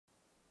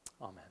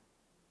Amen.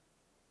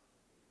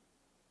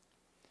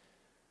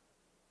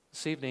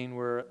 This evening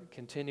we're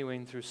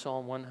continuing through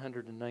Psalm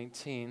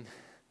 119.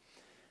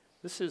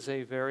 This is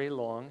a very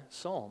long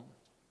psalm,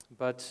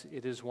 but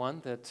it is one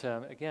that,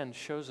 again,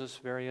 shows us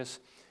various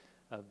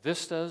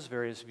vistas,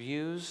 various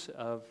views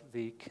of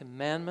the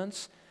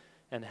commandments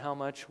and how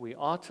much we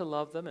ought to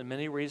love them and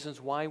many reasons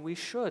why we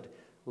should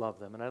love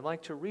them. And I'd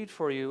like to read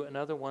for you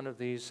another one of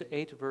these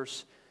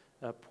 8-verse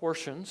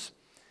portions,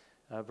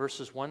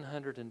 verses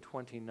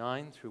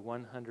 129 through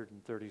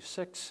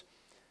 136.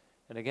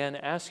 And again,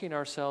 asking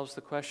ourselves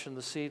the question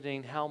this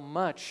evening, how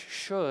much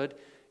should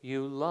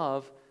you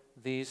love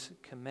these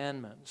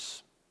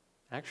commandments?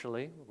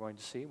 Actually, we're going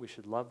to see we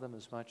should love them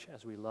as much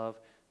as we love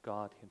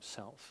God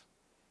Himself.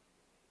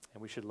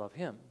 And we should love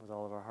Him with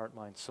all of our heart,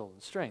 mind, soul,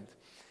 and strength.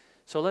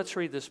 So let's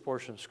read this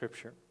portion of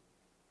Scripture.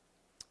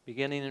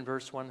 Beginning in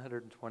verse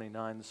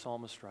 129, the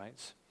psalmist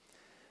writes,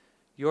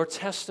 "Your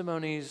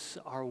testimonies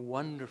are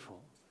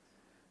wonderful.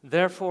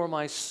 Therefore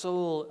my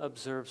soul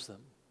observes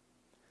them.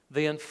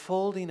 The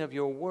unfolding of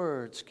your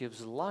words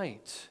gives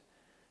light.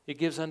 It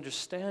gives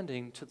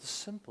understanding to the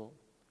simple.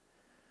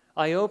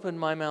 I opened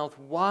my mouth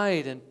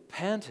wide and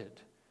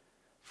panted,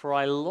 for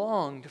I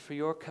longed for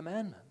your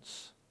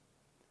commandments.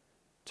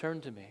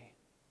 Turn to me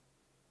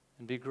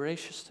and be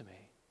gracious to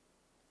me,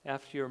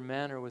 after your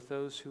manner with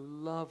those who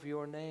love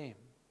your name.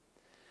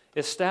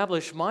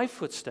 Establish my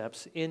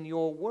footsteps in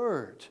your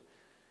word,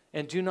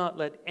 and do not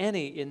let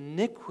any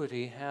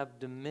iniquity have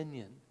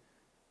dominion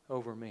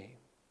over me.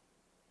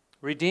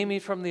 Redeem me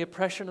from the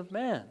oppression of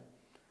man,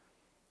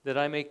 that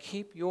I may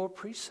keep your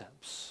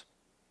precepts.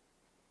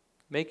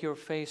 Make your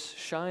face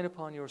shine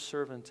upon your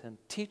servant, and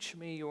teach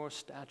me your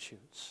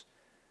statutes.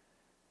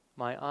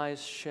 My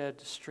eyes shed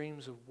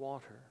streams of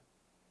water,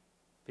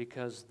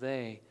 because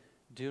they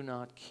do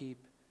not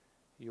keep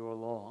your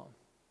law."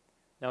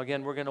 Now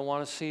again, we're going to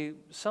want to see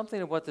something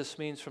of what this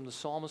means from the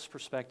psalmist's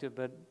perspective,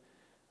 but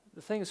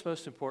the thing that's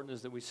most important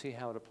is that we see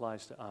how it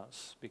applies to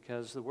us,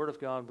 because the Word of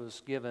God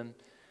was given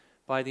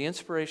by the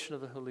inspiration of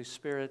the Holy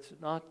Spirit,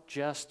 not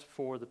just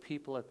for the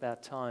people at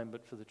that time,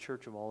 but for the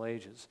church of all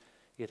ages.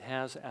 It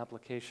has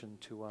application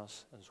to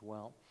us as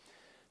well.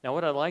 Now,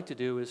 what I'd like to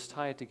do is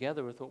tie it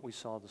together with what we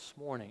saw this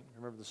morning.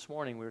 Remember, this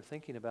morning we were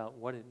thinking about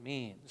what it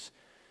means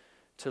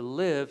to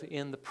live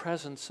in the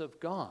presence of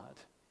God.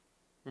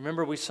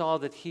 Remember, we saw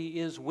that He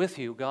is with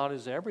you. God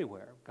is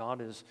everywhere.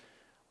 God is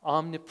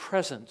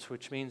omnipresent,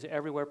 which means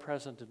everywhere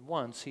present at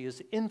once. He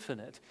is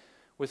infinite.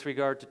 With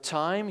regard to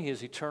time, He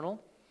is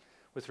eternal.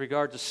 With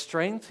regard to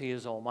strength, He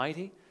is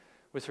almighty.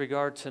 With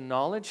regard to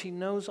knowledge, He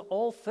knows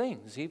all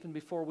things. Even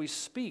before we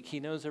speak, He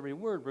knows every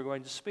word we're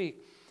going to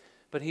speak.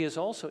 But He is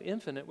also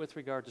infinite with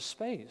regard to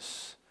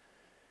space.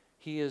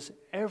 He is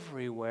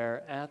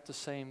everywhere at the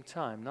same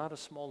time. Not a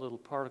small little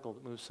particle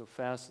that moves so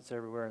fast it's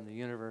everywhere in the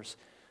universe,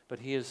 but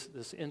He is,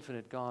 this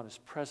infinite God is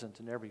present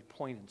in every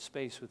point in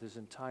space with His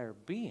entire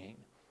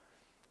being,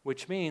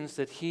 which means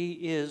that He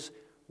is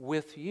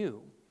with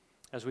you.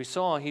 As we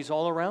saw, He's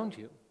all around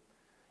you.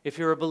 If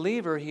you're a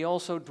believer, He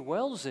also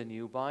dwells in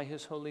you by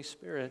His Holy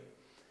Spirit.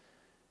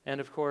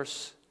 And of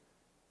course,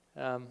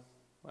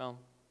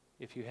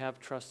 if you have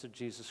trusted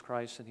Jesus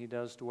Christ and He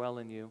does dwell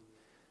in you,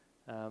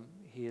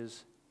 He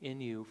is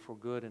in you for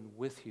good and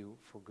with you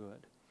for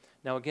good.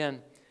 Now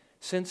again,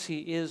 since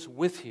He is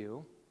with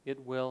you,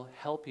 it will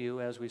help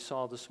you, as we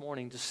saw this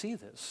morning, to see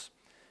this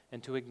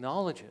and to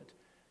acknowledge it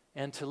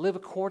and to live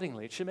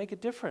accordingly. It should make a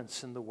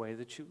difference in the way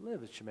that you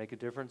live. It should make a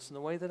difference in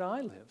the way that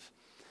I live.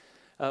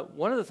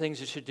 One of the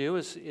things it should do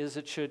is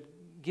it should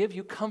give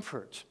you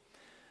comfort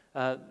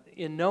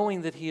in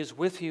knowing that He is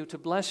with you to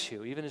bless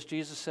you, even as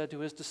Jesus said to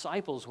His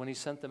disciples when He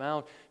sent them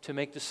out to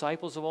make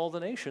disciples of all the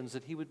nations,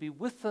 that He would be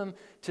with them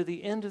to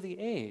the end of the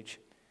age.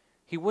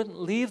 He wouldn't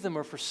leave them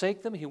or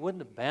forsake them. He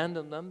wouldn't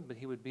abandon them, but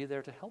He would be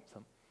there to help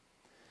them.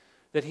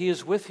 That He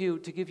is with you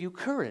to give you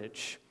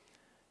courage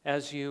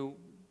as you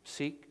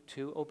seek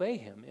to obey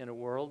Him in a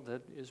world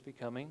that is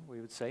becoming,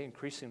 we would say,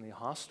 increasingly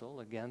hostile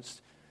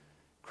against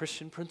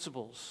Christian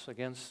principles,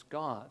 against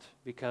God,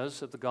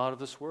 because of the God of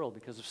this world,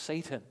 because of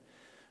Satan,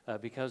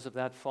 because of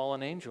that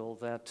fallen angel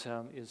that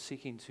is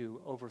seeking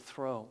to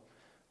overthrow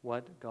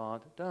what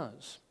God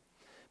does.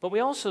 But we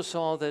also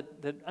saw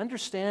that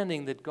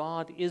understanding that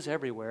God is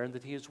everywhere and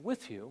that He is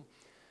with you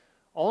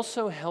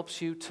also helps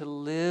you to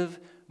live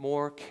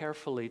more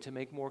carefully, to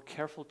make more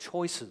careful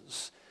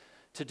choices,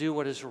 to do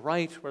what is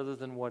right rather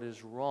than what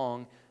is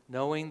wrong,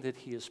 knowing that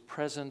He is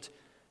present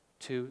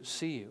to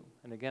see you.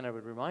 And again, I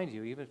would remind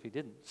you, even if He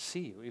didn't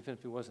see you, even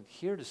if He wasn't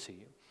here to see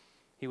you,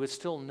 He would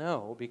still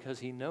know, because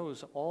He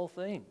knows all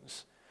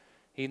things.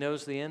 He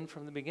knows the end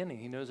from the beginning.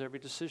 He knows every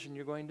decision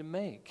you're going to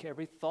make,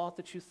 every thought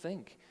that you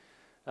think,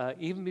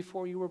 even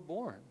before you were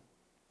born,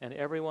 and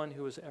everyone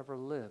who has ever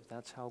lived.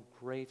 That's how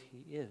great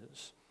He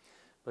is.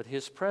 But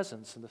His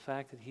presence and the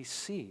fact that He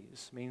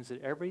sees means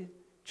that every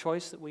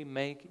choice that we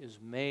make is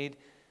made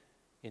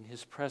in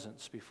His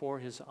presence, before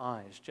His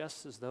eyes,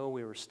 just as though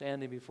we were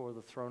standing before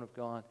the throne of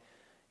God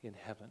in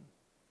heaven.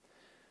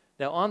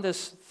 Now, on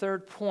this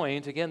third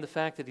point, again, the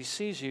fact that he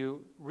sees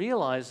you,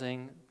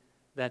 realizing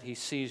that he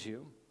sees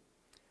you,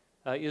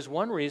 is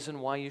one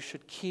reason why you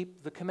should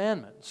keep the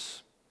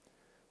commandments.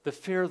 The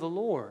fear of the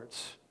Lord,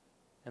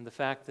 and the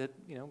fact that,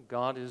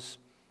 God is,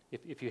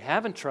 if you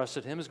haven't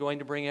trusted him, is going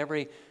to bring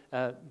every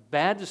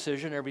bad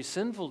decision, every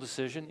sinful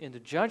decision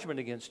into judgment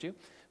against you.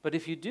 But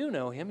if you do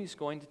know him, he's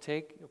going to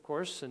take, of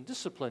course, and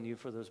discipline you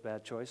for those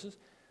bad choices.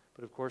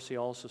 But, of course, he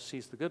also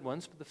sees the good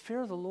ones. But the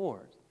fear of the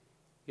Lord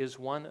is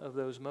one of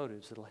those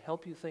motives that will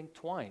help you think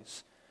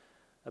twice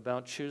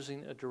about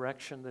choosing a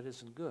direction that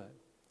isn't good.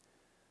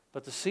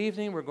 But this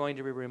evening, we're going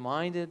to be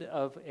reminded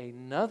of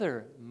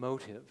another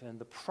motive, and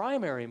the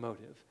primary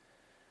motive,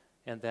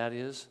 and that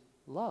is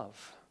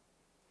love.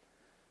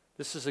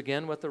 This is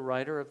again what the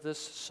writer of this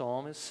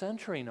psalm is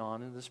centering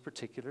on in this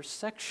particular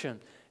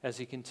section as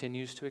he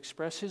continues to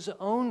express his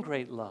own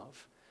great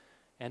love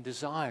and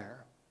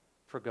desire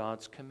for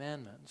God's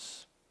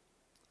commandments.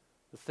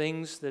 The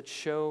things that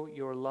show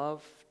your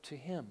love to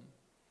him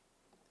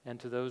and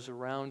to those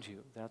around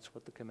you. That's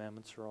what the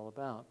commandments are all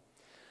about.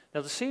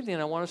 Now this evening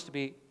I want us to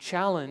be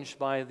challenged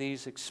by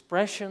these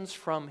expressions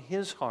from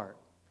his heart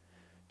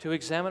to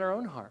examine our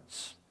own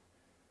hearts,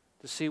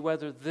 to see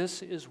whether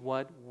this is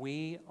what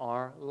we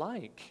are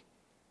like,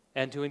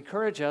 and to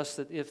encourage us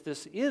that if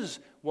this is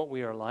what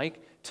we are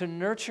like, to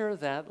nurture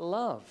that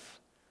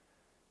love.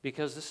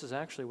 Because this is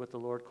actually what the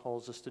Lord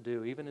calls us to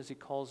do, even as he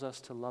calls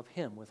us to love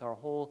him with our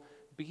whole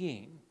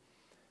being.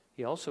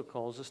 He also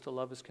calls us to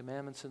love his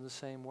commandments in the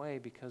same way,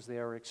 because they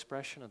are an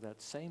expression of that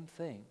same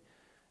thing,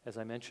 as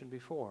I mentioned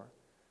before,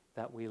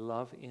 that we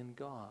love in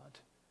God.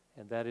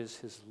 And that is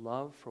his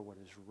love for what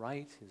is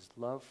right, his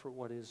love for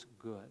what is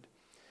good.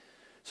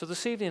 So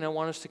this evening I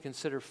want us to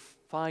consider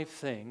 5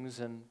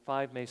 things, and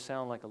 5 may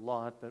sound like a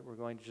lot, but we're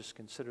going to just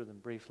consider them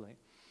briefly.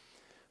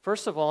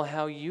 First of all,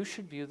 how you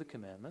should view the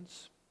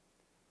commandments.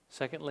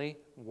 Secondly,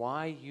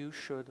 why you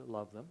should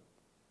love them.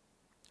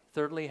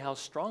 Thirdly, how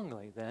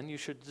strongly then you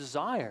should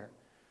desire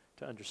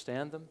to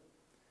understand them.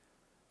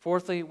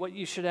 Fourthly, what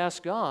you should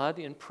ask God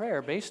in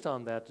prayer based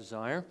on that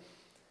desire.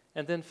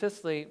 And then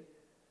fifthly,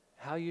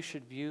 how you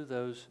should view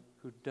those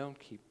who don't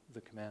keep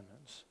the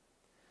commandments.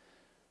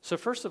 So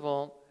first of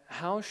all,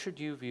 how should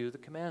you view the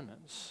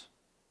commandments?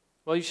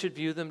 Well, you should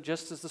view them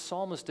just as the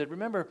psalmist did.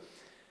 Remember,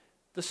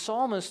 the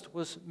psalmist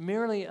was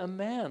merely a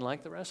man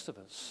like the rest of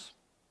us,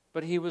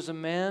 but he was a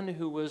man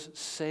who was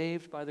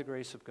saved by the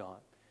grace of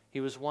God. He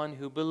was one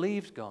who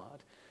believed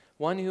God,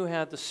 one who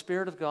had the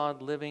Spirit of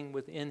God living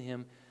within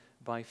him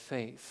by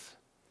faith.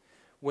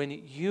 When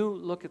you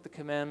look at the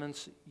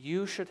commandments,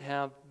 you should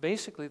have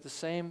basically the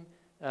same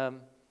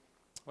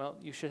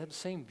you should have the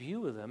same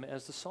view of them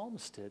as the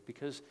psalmist did,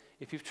 because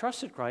if you've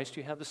trusted Christ,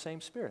 you have the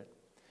same Spirit.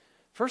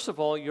 First of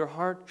all, your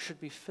heart should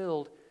be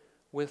filled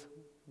with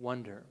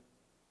wonder.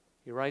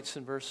 He writes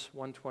in verse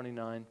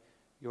 129,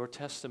 "Your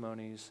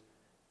testimonies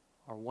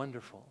are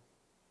wonderful."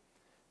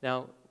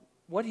 Now,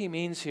 what he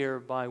means here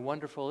by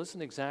wonderful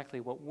isn't exactly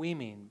what we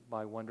mean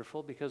by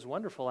wonderful, because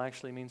wonderful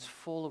actually means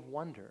full of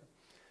wonder.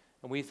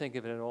 And we think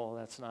of it, oh,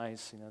 that's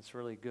nice, it's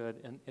really good.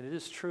 And it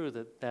is true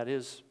that that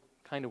is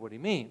kind of what he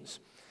means.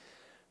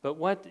 But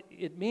what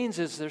it means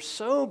is they're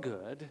so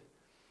good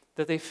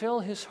that they fill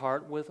his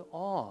heart with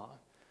awe.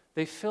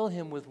 They fill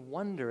him with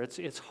wonder.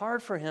 It's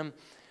hard for him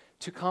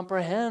to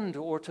comprehend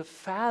or to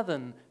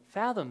fathom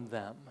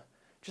them,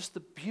 just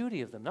the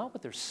beauty of them, not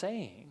what they're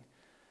saying,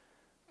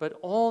 but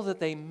all that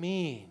they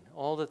mean,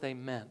 all that they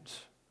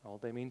meant, all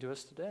they mean to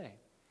us today.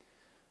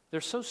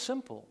 They're so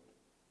simple,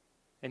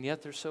 and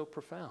yet they're so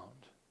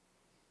profound.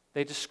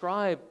 They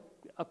describe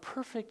a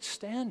perfect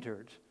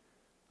standard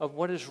of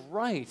what is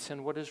right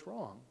and what is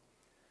wrong.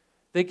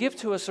 They give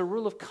to us a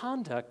rule of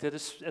conduct that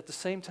is at the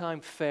same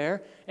time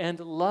fair and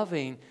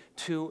loving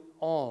to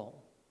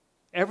all.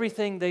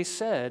 Everything they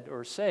said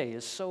or say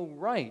is so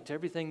right.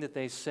 Everything that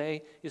they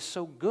say is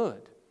so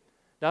good,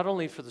 not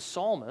only for the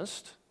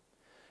psalmist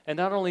and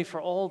not only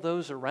for all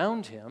those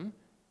around him,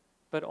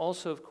 but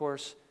also, of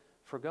course,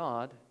 for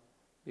God,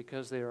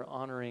 because they are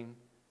honoring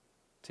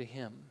to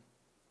him.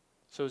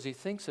 So as he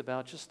thinks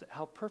about just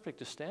how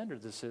perfect a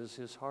standard this is,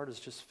 his heart is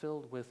just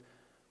filled with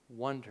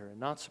wonder. And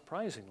not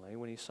surprisingly,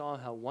 when he saw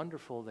how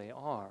wonderful they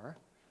are,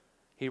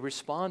 he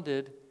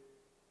responded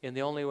in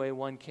the only way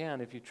one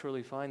can if you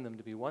truly find them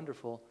to be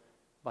wonderful,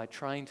 by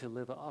trying to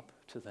live up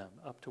to them,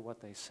 up to what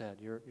they said.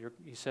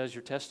 He says,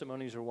 "Your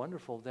testimonies are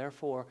wonderful,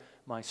 therefore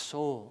my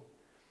soul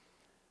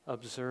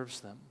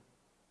observes them."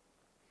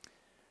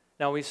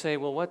 Now we say,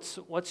 well,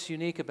 what's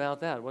unique about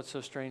that? What's so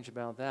strange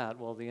about that?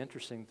 Well, the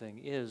interesting thing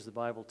is the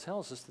Bible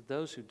tells us that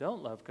those who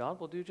don't love God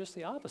will do just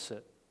the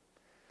opposite.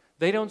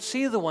 They don't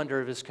see the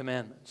wonder of his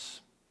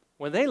commandments.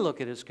 When they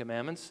look at his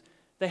commandments,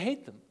 they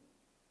hate them.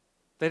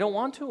 They don't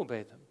want to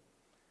obey them.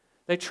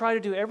 They try to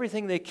do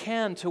everything they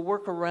can to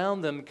work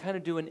around them, kind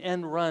of do an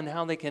end run,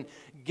 how they can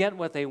get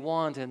what they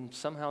want and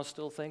somehow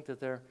still think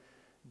that they're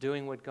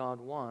doing what God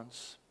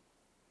wants.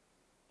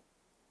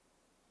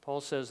 Paul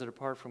says that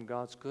apart from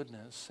God's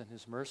goodness and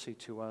his mercy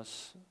to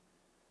us,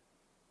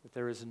 that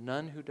there is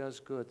none who does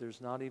good,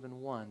 there's not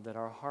even one, that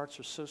our hearts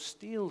are so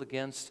steeled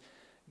against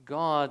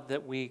God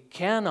that we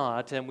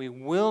cannot and we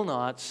will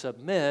not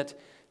submit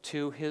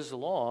to His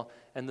law.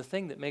 And the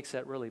thing that makes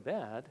that really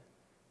bad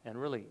and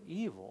really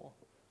evil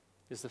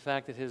is the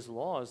fact that His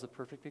law is the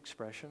perfect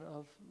expression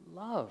of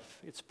love.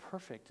 It's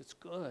perfect, it's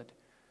good.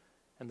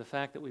 And the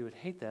fact that we would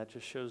hate that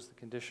just shows the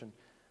condition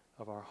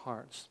of our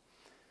hearts.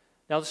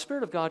 Now, the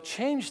Spirit of God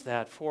changed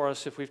that for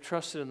us if we've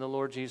trusted in the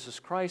Lord Jesus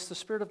Christ. The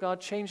Spirit of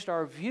God changed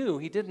our view.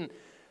 He didn't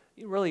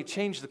really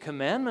change the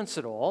commandments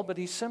at all, but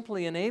He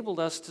simply enabled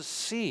us to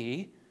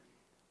see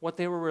what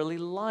they were really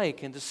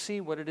like and to see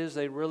what it is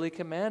they really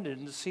commanded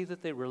and to see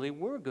that they really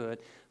were good.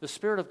 The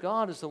Spirit of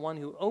God is the one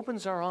who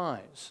opens our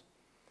eyes,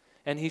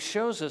 and He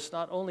shows us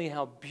not only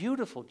how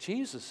beautiful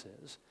Jesus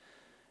is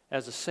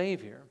as a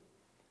Savior,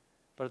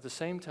 but at the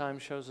same time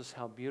shows us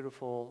how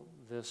beautiful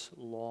this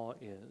law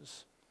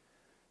is,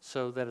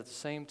 so that at the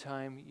same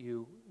time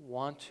you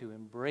want to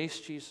embrace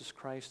Jesus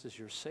Christ as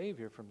your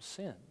Savior from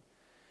sin,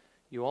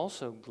 you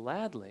also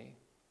gladly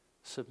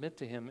submit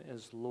to Him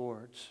as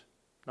Lord,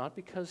 not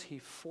because He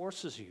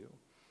forces you,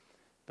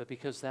 but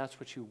because that's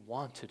what you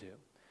want to do.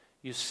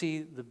 You see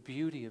the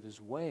beauty of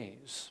His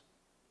ways,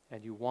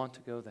 and you want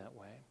to go that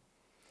way.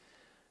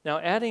 Now,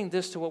 adding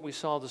this to what we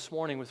saw this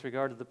morning with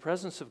regard to the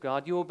presence of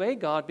God, you obey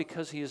God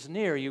because He is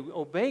near. You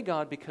obey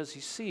God because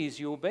He sees.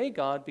 You obey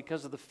God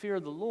because of the fear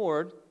of the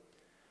Lord.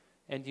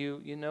 And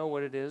you know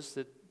what it is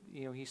that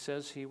He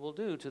says He will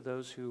do to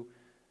those who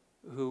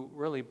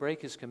really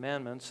break His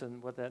commandments.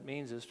 And what that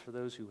means is for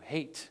those who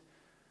hate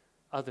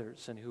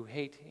others and who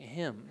hate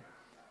Him.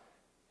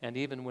 And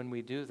even when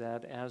we do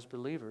that as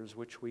believers,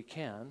 which we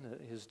can,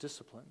 His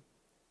discipline.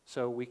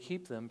 So we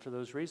keep them for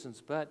those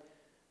reasons. But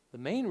the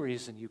main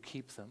reason you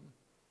keep them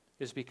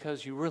is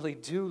because you really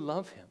do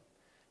love Him.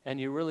 And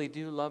you really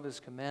do love His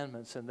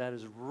commandments. And that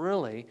is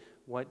really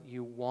what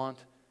you want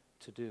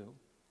to do.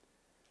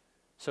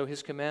 So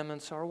His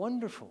commandments are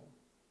wonderful,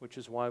 which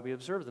is why we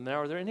observe them. Now,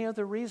 are there any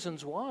other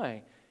reasons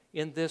why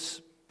in this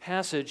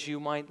passage you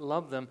might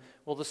love them?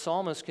 Well, the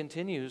psalmist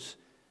continues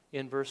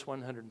in verse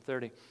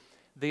 130.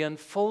 The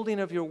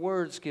unfolding of your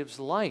words gives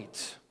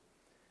light.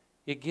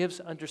 It gives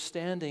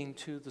understanding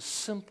to the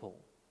simple,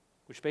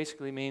 which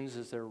basically means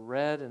as they're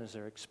read and as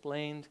they're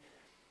explained,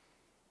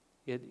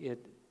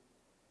 it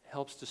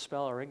helps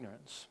dispel our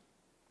ignorance.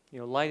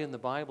 Light in the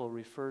Bible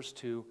refers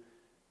to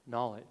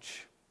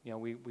knowledge.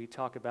 We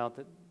talk about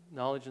that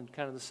knowledge in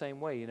kind of the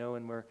same way,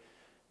 and we're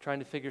trying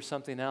to figure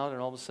something out,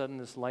 and all of a sudden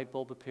this light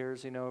bulb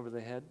appears, over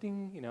the head,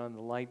 ding, and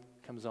the light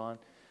comes on.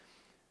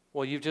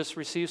 Well, you've just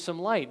received some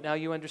light. Now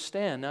you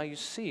understand. Now you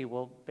see.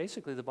 Well,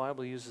 basically the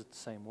Bible uses it the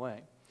same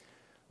way.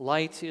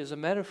 Light is a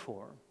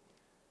metaphor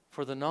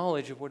for the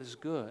knowledge of what is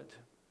good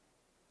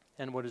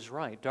and what is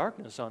right.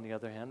 Darkness, on the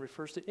other hand,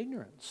 refers to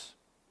ignorance.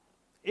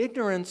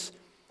 Ignorance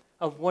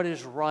of what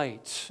is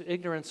right.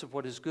 Ignorance of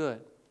what is good.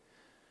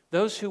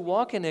 Those who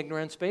walk in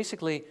ignorance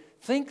basically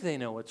think they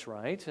know what's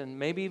right and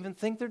maybe even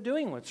think they're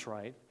doing what's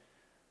right,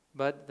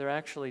 but they're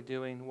actually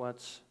doing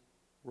what's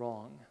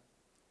wrong.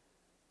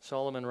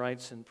 Solomon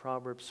writes in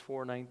Proverbs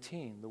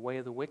 4:19, the way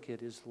of the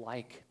wicked is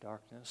like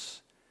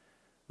darkness.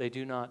 They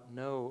do not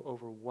know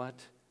over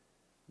what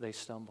they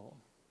stumble.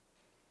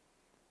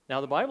 Now,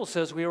 the Bible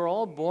says we were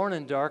all born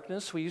in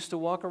darkness. We used to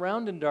walk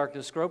around in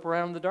darkness, grope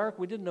around in the dark.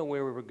 We didn't know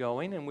where we were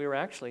going, and we were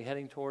actually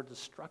heading toward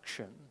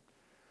destruction.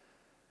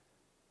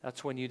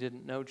 That's when you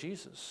didn't know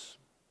Jesus,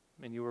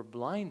 and you were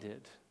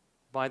blinded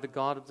by the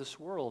god of this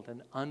world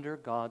and under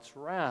God's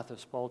wrath,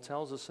 as Paul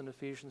tells us in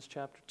Ephesians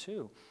chapter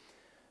 2.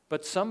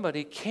 But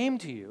somebody came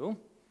to you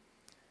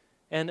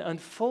and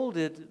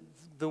unfolded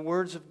the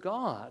words of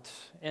God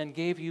and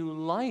gave you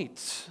light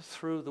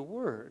through the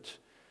word.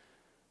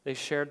 They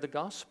shared the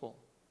gospel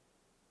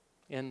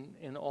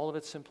in all of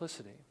its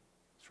simplicity.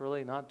 It's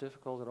really not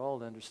difficult at all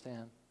to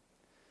understand.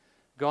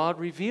 God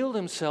revealed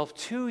Himself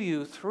to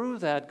you through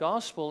that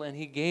gospel, and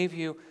He gave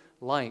you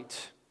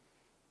light.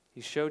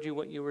 He showed you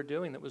what you were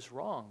doing that was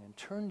wrong and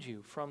turned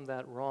you from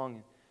that wrong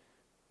and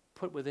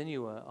put within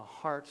you a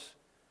heart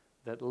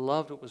that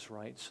loved what was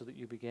right so that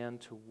you began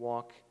to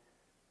walk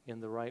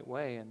in the right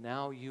way. And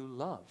now you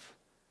love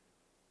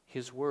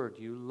His word.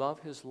 You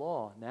love His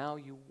law. Now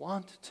you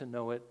want to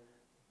know it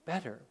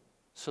better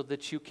so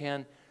that you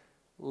can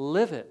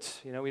live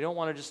it. We don't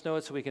want to just know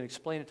it so we can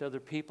explain it to other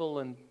people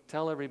and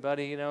tell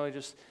everybody,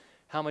 just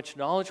how much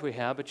knowledge we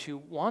have, but you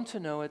want to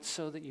know it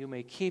so that you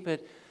may keep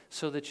it,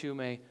 so that you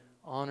may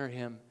honor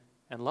Him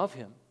and love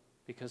Him,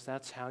 because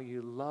that's how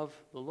you love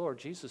the Lord.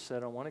 Jesus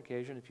said on one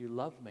occasion, if you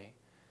love me,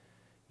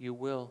 you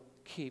will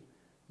keep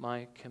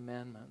my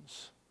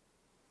commandments.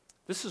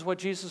 This is what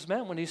Jesus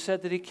meant when He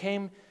said that He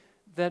came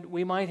that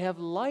we might have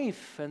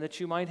life and that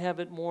you might have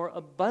it more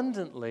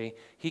abundantly.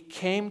 He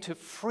came to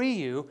free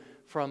you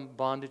from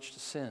bondage to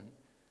sin.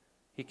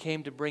 He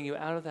came to bring you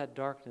out of that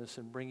darkness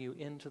and bring you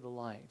into the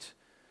light,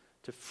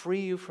 to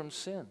free you from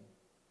sin.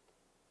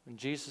 And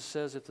Jesus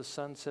says, if the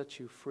Son sets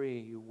you free,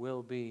 you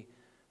will be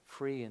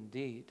free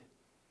indeed.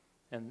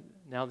 And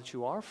now that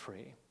you are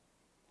free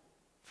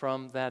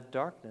from that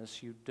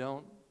darkness, you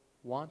don't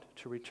want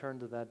to return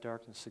to that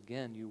darkness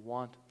again. You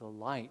want the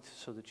light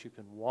so that you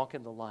can walk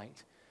in the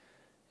light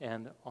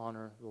and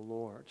honor the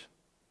Lord.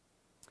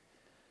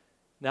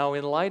 Now,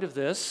 in light of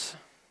this,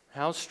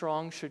 how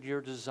strong should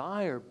your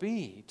desire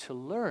be to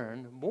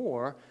learn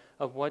more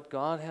of what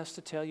God has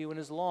to tell you in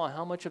His law?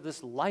 How much of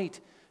this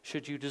light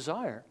should you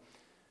desire?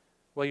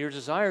 Well, your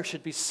desire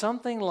should be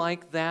something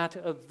like that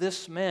of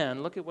this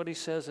man. Look at what he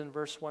says in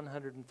verse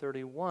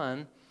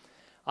 131.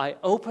 I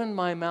opened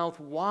my mouth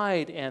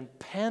wide and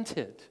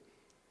panted,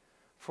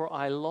 for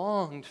I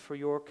longed for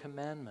your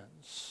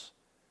commandments.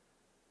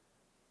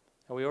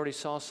 Now, we already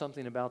saw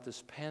something about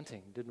this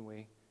panting, didn't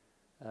we,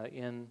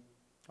 in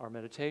our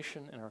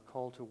meditation and our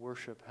call to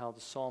worship, how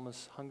the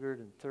psalmist hungered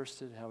and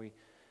thirsted, how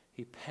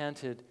he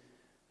panted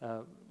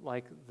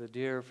like the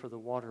deer for the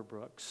water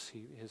brooks.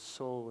 His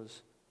soul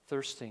was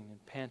thirsting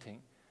and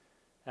panting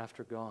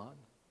after God.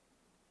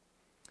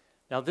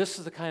 Now, this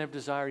is the kind of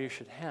desire you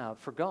should have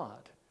for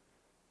God,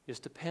 is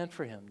to pant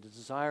for Him, to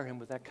desire Him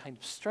with that kind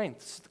of strength.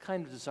 This is the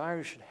kind of desire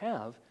you should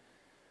have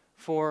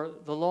for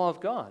the law of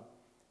God.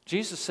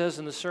 Jesus says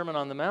in the Sermon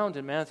on the Mount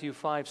in Matthew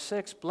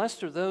 5:6,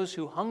 blessed are those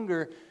who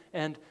hunger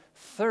and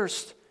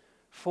thirst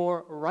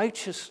for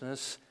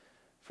righteousness,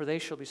 for they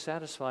shall be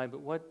satisfied.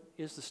 But what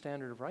is the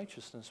standard of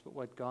righteousness but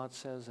what God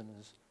says in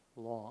His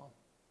law?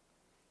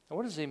 Now,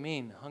 what does He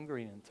mean,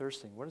 hungering and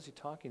thirsting? What is He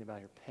talking about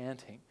here,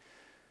 panting?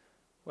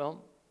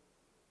 Well,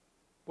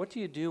 what do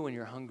you do when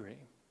you're hungry?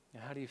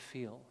 And how do you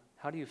feel?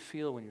 How do you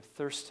feel when you're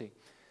thirsty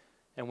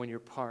and when you're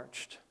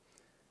parched?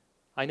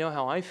 I know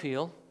how I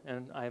feel,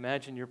 and I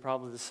imagine you're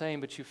probably the same,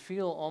 but you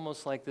feel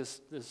almost like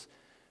this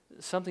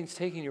something's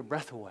taking your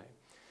breath away.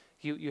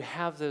 You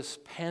have this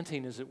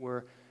panting, as it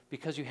were,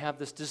 because you have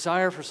this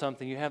desire for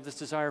something. You have this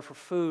desire for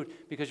food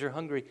because you're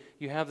hungry.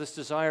 You have this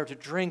desire to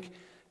drink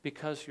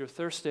because you're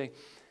thirsty.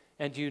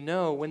 And you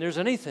know when there's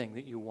anything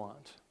that you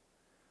want,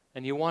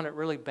 and you want it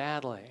really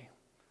badly,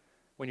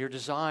 when your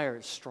desire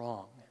is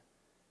strong,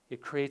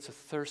 it creates a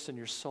thirst in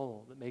your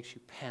soul that makes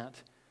you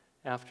pant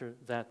after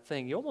that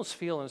thing. You almost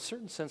feel, in a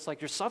certain sense,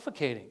 like you're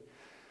suffocating.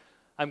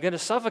 I'm going to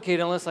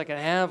suffocate unless I can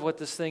have what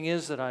this thing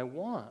is that I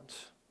want.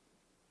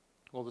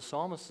 Well, the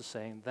psalmist is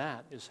saying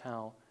that is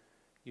how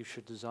you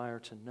should desire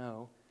to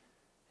know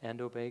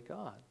and obey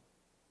God.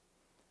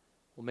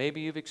 Well,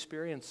 maybe you've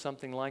experienced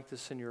something like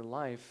this in your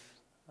life.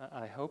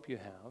 I hope you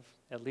have,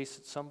 at least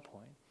at some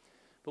point.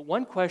 But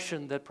one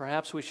question that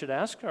perhaps we should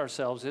ask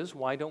ourselves is,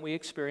 why don't we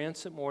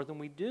experience it more than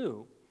we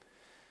do?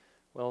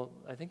 Well,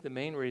 I think the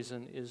main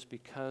reason is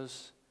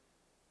because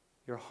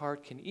your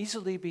heart can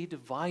easily be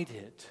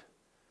divided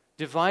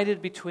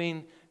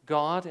between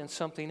God and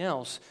something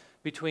else,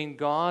 between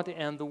God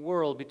and the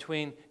world,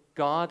 between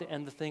God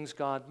and the things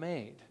God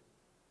made.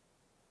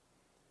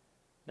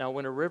 Now,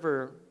 when a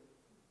river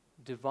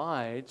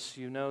divides,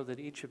 you know that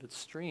each of its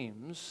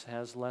streams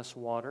has less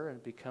water and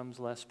it becomes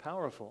less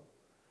powerful.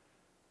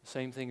 The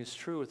same thing is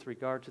true with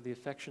regard to the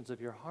affections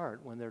of your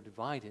heart when they're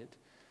divided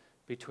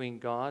between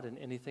God and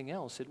anything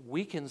else. It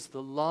weakens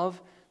the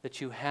love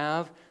that you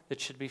have that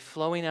should be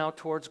flowing out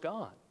towards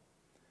God.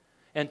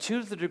 And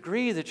to the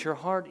degree that your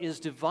heart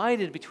is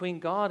divided between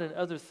God and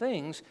other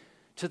things,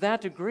 to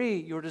that degree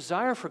your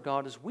desire for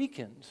God is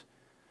weakened,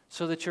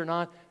 so that you're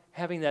not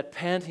having that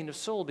panting of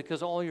soul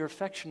because all your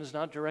affection is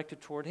not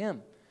directed toward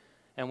Him.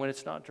 And when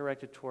it's not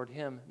directed toward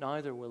Him,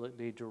 neither will it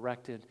be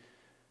directed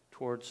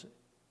towards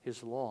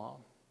His law.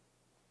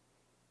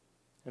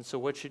 And so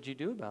what should you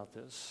do about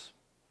this?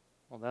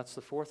 Well, that's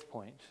the fourth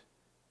point.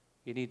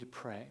 You need to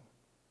pray.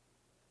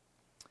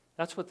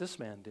 That's what this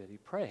man did. He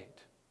prayed.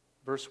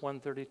 Verse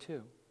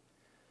 132.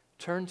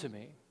 Turn to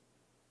me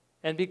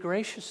and be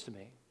gracious to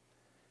me,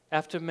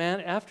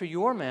 after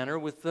your manner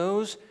with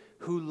those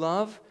who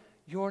love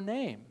your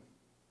name.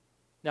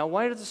 Now,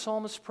 why did the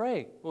psalmist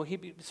pray? Well,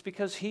 it's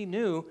because he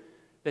knew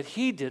that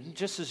he didn't,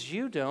 just as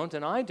you don't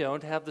and I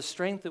don't, have the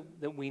strength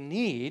that we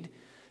need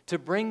to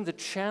bring the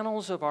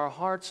channels of our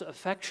heart's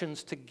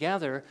affections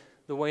together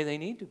the way they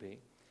need to be.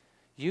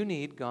 You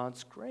need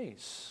God's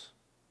grace.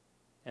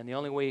 And the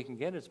only way you can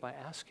get it is by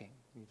asking.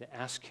 You need to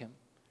ask Him.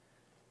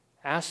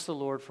 Ask the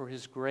Lord for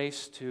His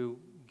grace to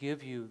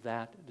give you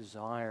that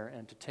desire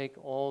and to take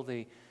all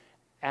the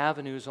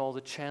avenues, all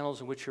the channels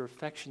in which your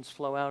affections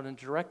flow out and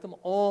direct them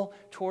all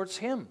towards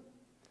Him.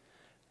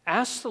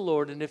 Ask the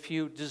Lord, and if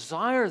you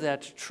desire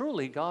that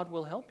truly, God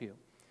will help you.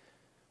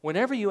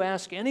 Whenever you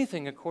ask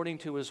anything according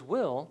to His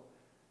will,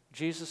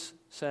 Jesus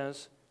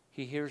says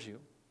He hears you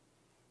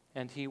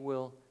and He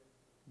will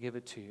give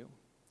it to you.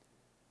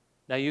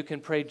 Now, you can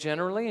pray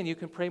generally and you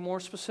can pray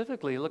more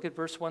specifically. Look at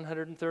verse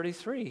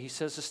 133. He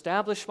says,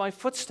 establish my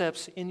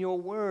footsteps in your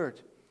word,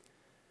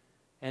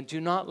 and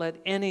do not let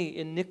any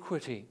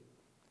iniquity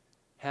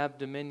have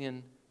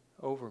dominion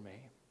over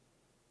me.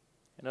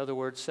 In other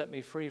words, set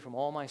me free from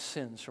all my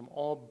sins, from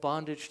all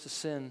bondage to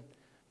sin,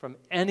 from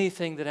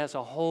anything that has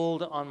a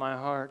hold on my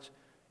heart,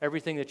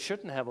 everything that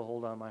shouldn't have a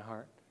hold on my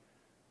heart.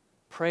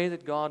 Pray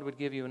that God would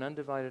give you an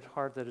undivided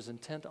heart that is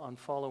intent on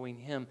following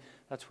Him.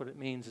 That's what it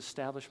means,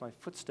 establish my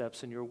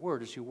footsteps in your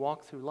word as you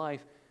walk through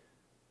life,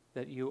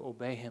 that you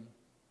obey Him.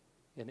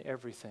 in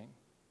everything.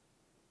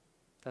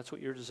 That's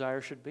what your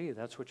desire should be.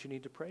 That's what you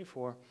need to pray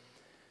for.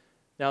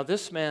 Now,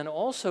 this man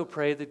also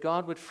prayed that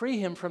God would free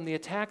him from the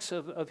attacks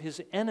of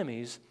his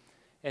enemies.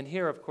 And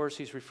here, of course,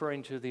 he's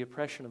referring to the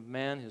oppression of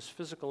man, his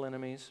physical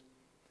enemies.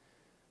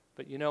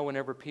 But you know,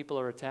 whenever people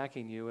are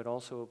attacking you, it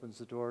also opens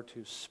the door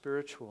to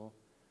spiritual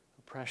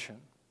oppression.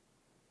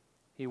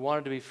 He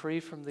wanted to be free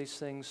from these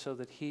things so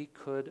that he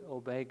could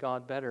obey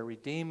God better.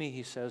 Redeem me,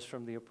 he says,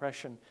 from the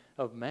oppression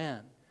of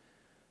man,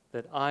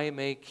 that I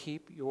may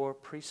keep your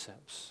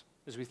precepts.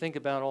 As we think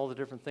about all the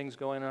different things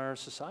going on in our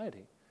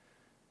society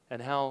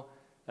and how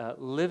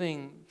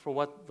living for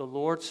what the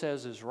Lord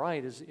says is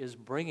right is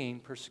bringing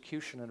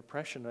persecution and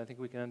oppression, I think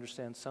we can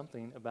understand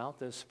something about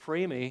this.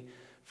 Free me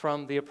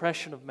from the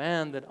oppression of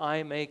man that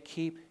I may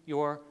keep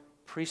your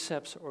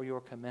precepts or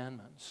your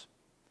commandments.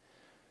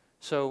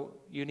 So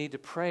you need to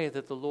pray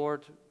that the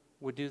Lord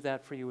would do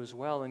that for you as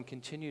well and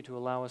continue to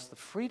allow us the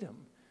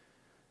freedom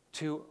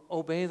to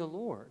obey the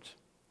Lord.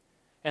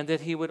 And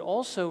that he would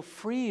also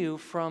free you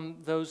from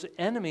those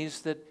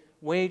enemies that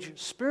wage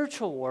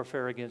spiritual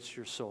warfare against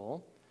your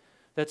soul,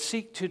 that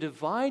seek to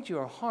divide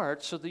your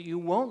heart so that you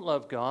won't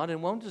love God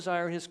and won't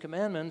desire his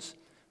commandments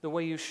the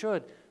way you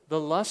should. The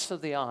lust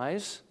of the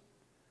eyes,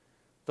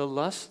 the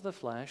lust of the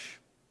flesh,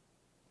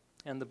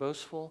 and the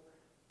boastful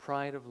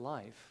pride of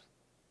life.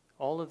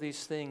 All of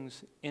these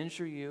things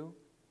injure you,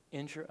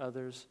 injure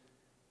others,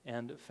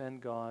 and offend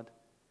God.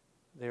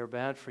 They are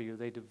bad for you.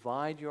 They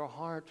divide your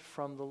heart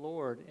from the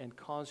Lord and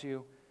cause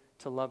you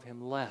to love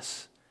him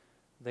less.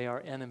 They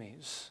are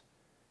enemies.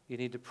 You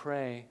need to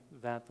pray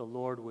that the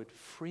Lord would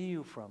free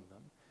you from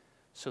them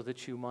so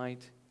that you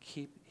might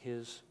keep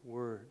his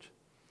word.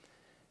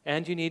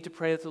 And you need to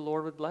pray that the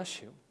Lord would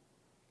bless you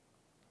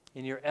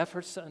in your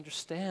efforts to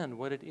understand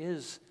what it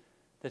is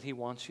that he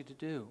wants you to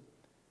do.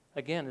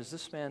 Again, as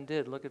this man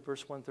did, look at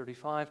verse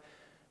 135.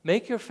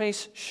 Make your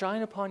face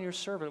shine upon your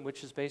servant,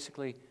 which is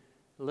basically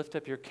lift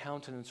up your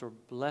countenance or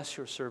bless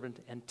your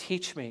servant and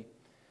teach me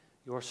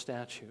your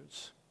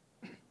statutes.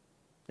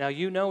 Now,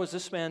 you know, as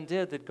this man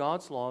did, that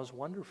God's law is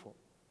wonderful.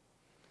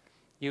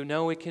 You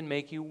know it can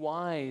make you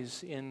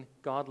wise in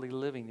godly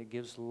living. It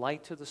gives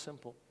light to the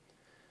simple.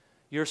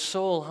 Your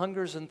soul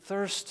hungers and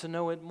thirsts to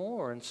know it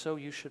more, and so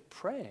you should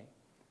pray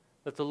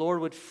that the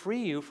Lord would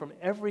free you from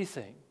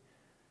everything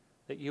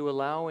that you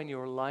allow in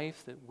your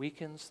life that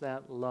weakens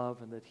that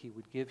love, and that he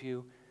would give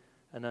you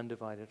an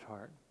undivided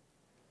heart.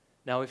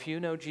 Now, if you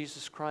know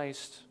Jesus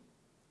Christ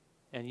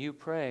and you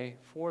pray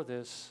for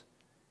this,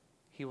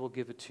 he will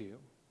give it to you.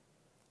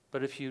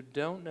 But if you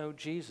don't know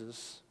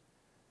Jesus,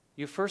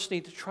 you first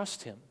need to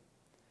trust him.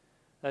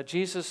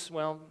 Jesus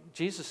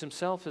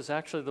himself is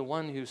actually the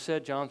one who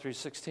said John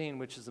 3:16,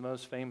 which is the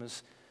most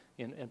famous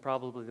and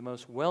probably the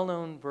most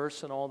well-known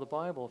verse in all the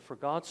Bible. For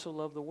God so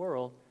loved the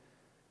world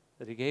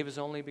that he gave his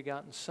only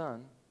begotten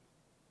Son,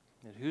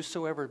 that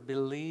whosoever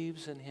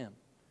believes in him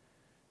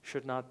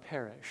should not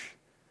perish,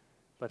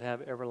 but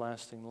have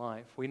everlasting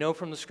life. We know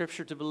from the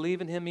Scripture to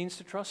believe in him means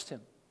to trust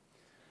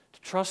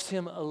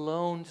him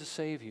alone to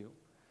save you,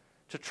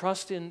 to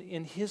trust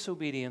in his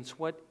obedience,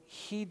 what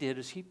he did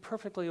as he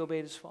perfectly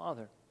obeyed his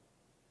Father,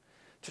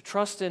 to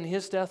trust in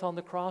his death on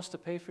the cross to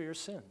pay for your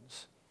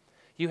sins.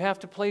 You have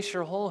to place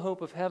your whole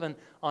hope of heaven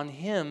on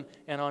him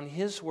and on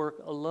his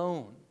work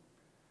alone.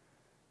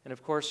 And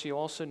of course, you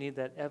also need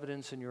that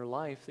evidence in your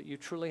life that you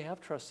truly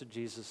have trusted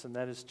Jesus, and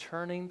that is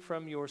turning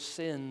from your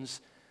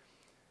sins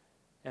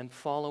and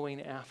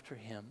following after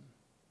him,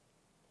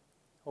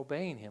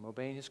 obeying him,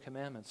 obeying his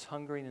commandments,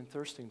 hungering and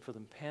thirsting for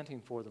them, panting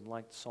for them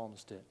like the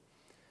psalmist did.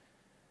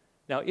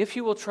 Now, if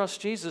you will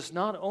trust Jesus,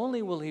 not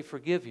only will he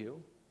forgive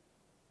you,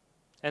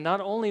 and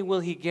not only will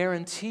he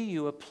guarantee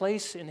you a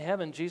place in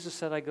heaven. Jesus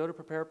said, I go to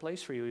prepare a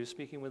place for you. He was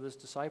speaking with his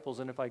disciples,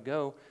 and if I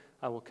go,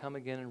 I will come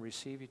again and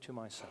receive you to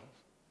myself.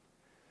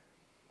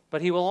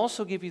 But he will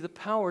also give you the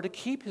power to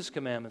keep his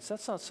commandments.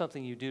 That's not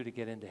something you do to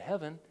get into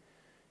heaven.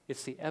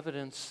 It's the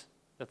evidence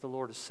that the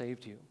Lord has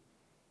saved you,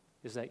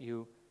 is that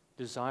you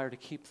desire to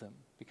keep them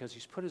because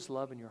he's put his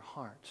love in your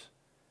heart.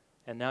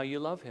 And now you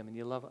love him and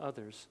you love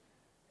others,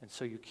 and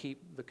so you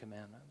keep the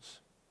commandments.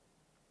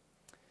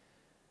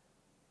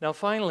 Now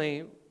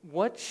finally,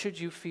 what should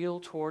you feel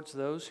towards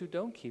those who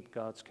don't keep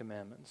God's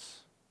commandments?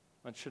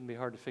 That shouldn't be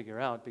hard to figure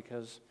out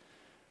because,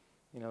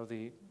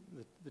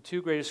 the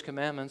two greatest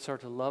commandments are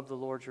to love the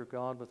Lord your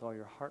God with all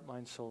your heart,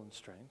 mind, soul, and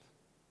strength.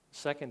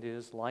 Second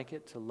is, like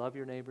it, to love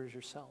your neighbor as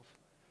yourself.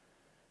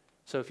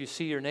 So if you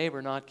see your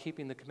neighbor not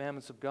keeping the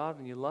commandments of God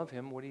and you love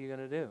him, what are you going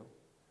to do?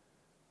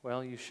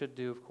 Well, you should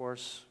do, of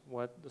course,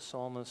 what the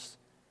psalmist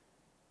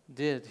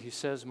did. He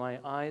says, my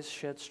eyes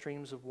shed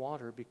streams of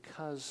water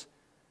because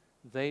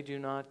they do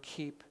not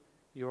keep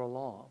your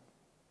law.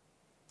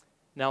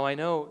 Now, I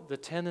know the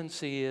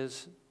tendency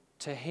is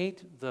to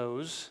hate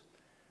those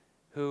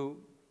who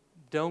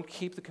don't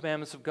keep the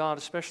commandments of God,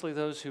 especially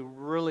those who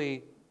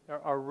really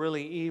are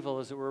really evil,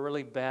 as it were,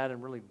 really bad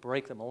and really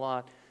break them a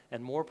lot,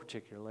 and more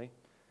particularly,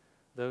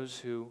 those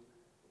who,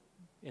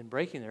 in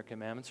breaking their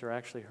commandments, are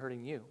actually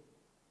hurting you.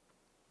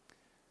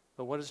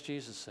 But what does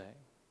Jesus say?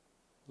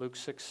 Luke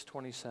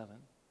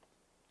 6:27.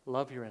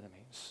 Love your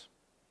enemies.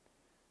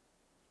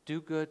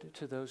 Do good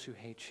to those who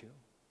hate you.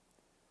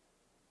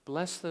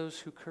 Bless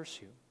those who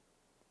curse you.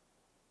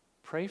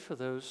 Pray for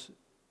those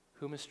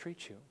who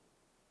mistreat you.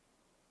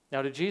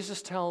 Now, did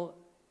Jesus tell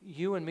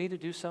you and me to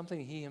do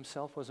something he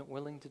himself wasn't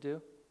willing to do?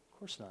 Of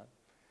course not.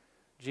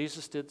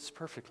 Jesus did this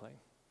perfectly.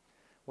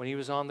 When he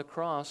was on the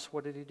cross,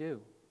 what did he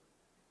do?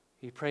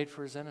 He prayed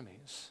for his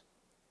enemies,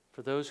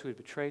 for those who had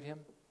betrayed him,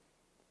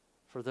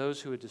 for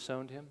those who had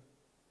disowned him,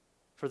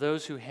 for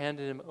those who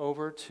handed him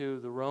over to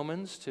the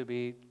Romans to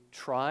be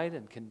tried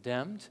and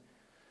condemned,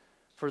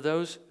 for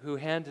those who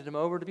handed him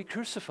over to be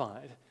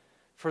crucified,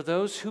 for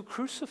those who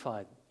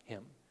crucified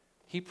him.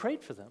 He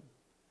prayed for them.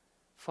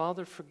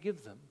 Father,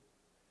 forgive them,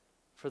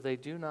 for they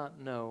do not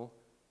know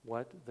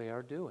what they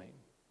are doing.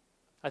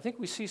 I think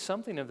we see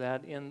something of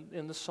that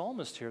in the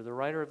psalmist here, the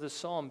writer of this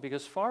psalm,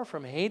 because far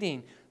from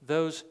hating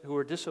those who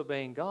were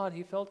disobeying God,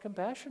 he felt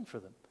compassion for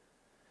them.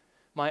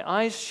 My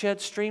eyes shed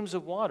streams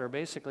of water.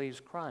 Basically, he's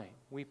crying,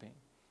 weeping,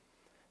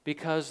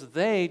 because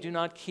they do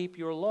not keep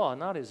your law,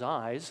 not his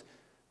eyes,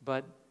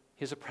 but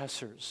his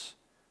oppressors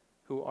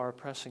who are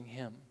oppressing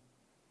him.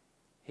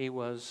 He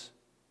was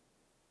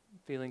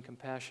feeling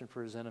compassion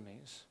for his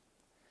enemies.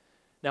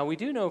 Now, we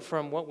do know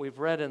from what we've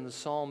read in the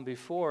psalm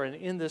before, and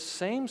in this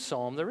same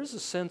psalm, there is a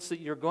sense that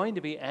you're going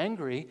to be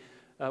angry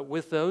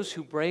with those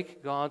who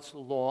break God's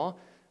law,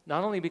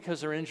 not only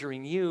because they're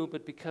injuring you,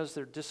 but because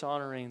they're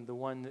dishonoring the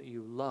one that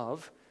you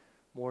love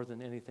more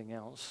than anything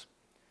else.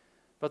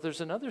 But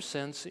there's another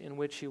sense in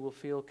which you will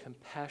feel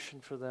compassion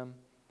for them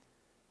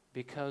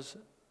because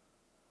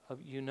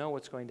you know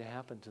what's going to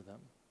happen to them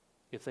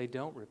if they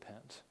don't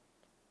repent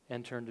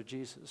and turn to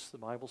Jesus. The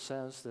Bible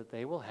says that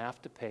they will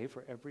have to pay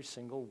for every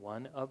single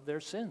one of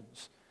their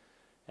sins,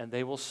 and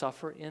they will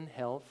suffer in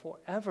hell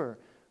forever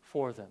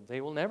for them. They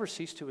will never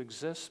cease to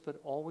exist,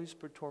 but always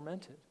be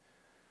tormented,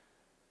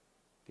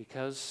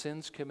 because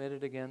sins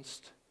committed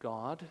against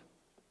God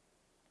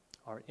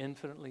are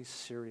infinitely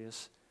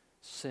serious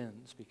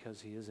sins,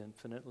 because he is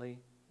infinitely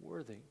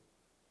worthy.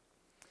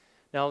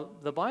 Now,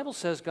 the Bible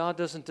says God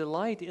doesn't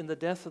delight in the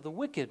death of the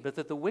wicked, but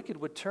that the wicked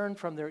would turn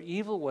from their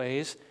evil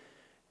ways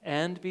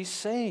and be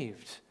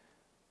saved.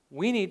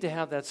 We need to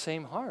have that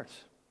same heart.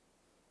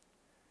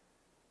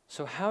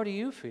 So how do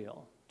you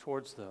feel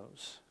towards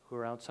those who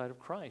are outside of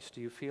Christ?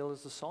 Do you feel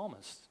as the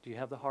psalmist? Do you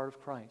have the heart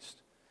of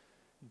Christ?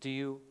 Do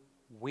you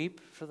weep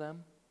for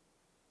them,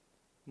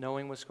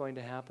 knowing what's going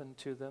to happen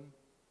to them?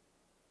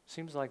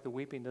 Seems like the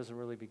weeping doesn't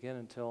really begin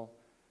until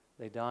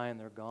they die and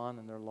they're gone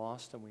and they're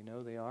lost, and we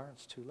know they are.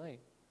 It's too late.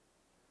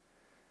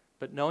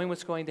 But knowing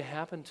what's going to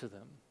happen to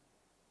them,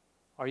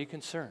 are you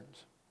concerned?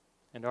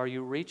 And are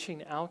you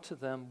reaching out to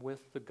them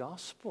with the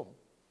gospel?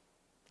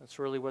 That's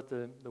really what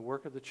the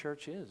work of the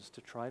church is,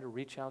 to try to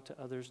reach out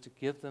to others, to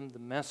give them the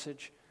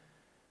message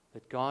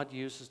that God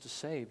uses to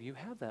save. You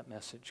have that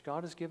message.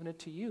 God has given it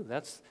to you.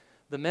 That's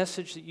the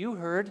message that you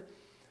heard,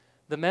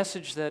 the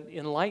message that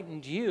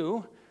enlightened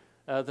you,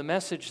 the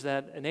message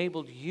that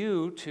enabled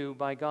you to,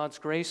 by God's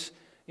grace,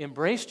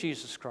 embrace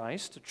Jesus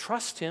Christ, to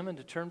trust him and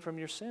to turn from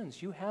your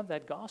sins. You have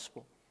that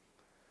gospel,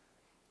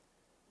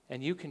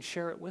 and you can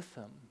share it with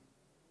them.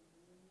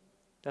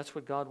 That's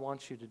what God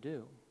wants you to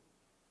do.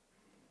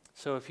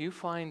 So if you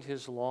find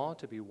his law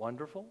to be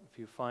wonderful, if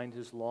you find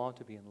his law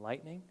to be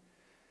enlightening,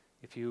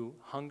 if you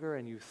hunger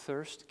and you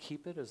thirst,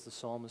 keep it as the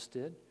psalmist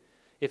did.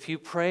 If you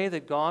pray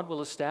that God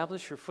will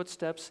establish your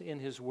footsteps in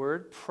his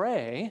word,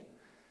 pray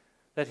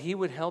that he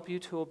would help you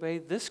to obey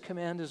this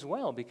command as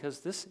well, because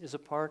this is a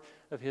part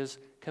of his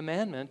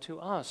commandment to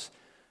us.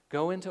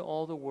 Go into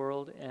all the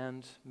world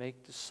and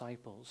make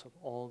disciples of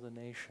all the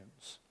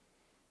nations.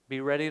 Be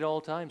ready at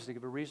all times to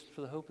give a reason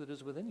for the hope that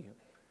is within you,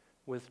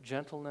 with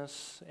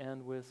gentleness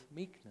and with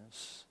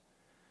meekness.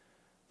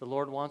 The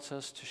Lord wants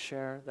us to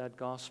share that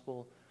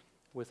gospel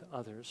with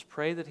others.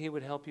 Pray that he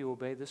would help you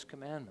obey this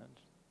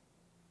commandment.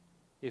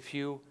 If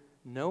you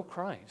know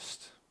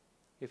Christ,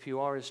 if you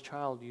are his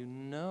child, you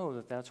know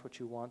that that's what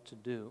you want to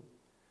do.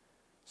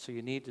 So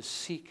you need to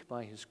seek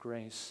by his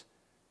grace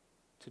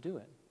to do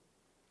it.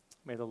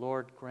 May the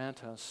Lord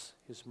grant us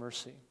his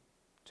mercy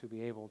to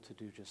be able to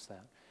do just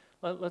that.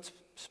 Let's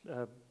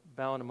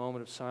bow in a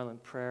moment of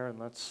silent prayer, and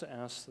let's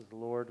ask that the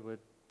Lord would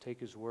take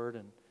his word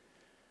and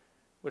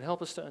would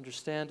help us to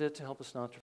understand it, to help us not to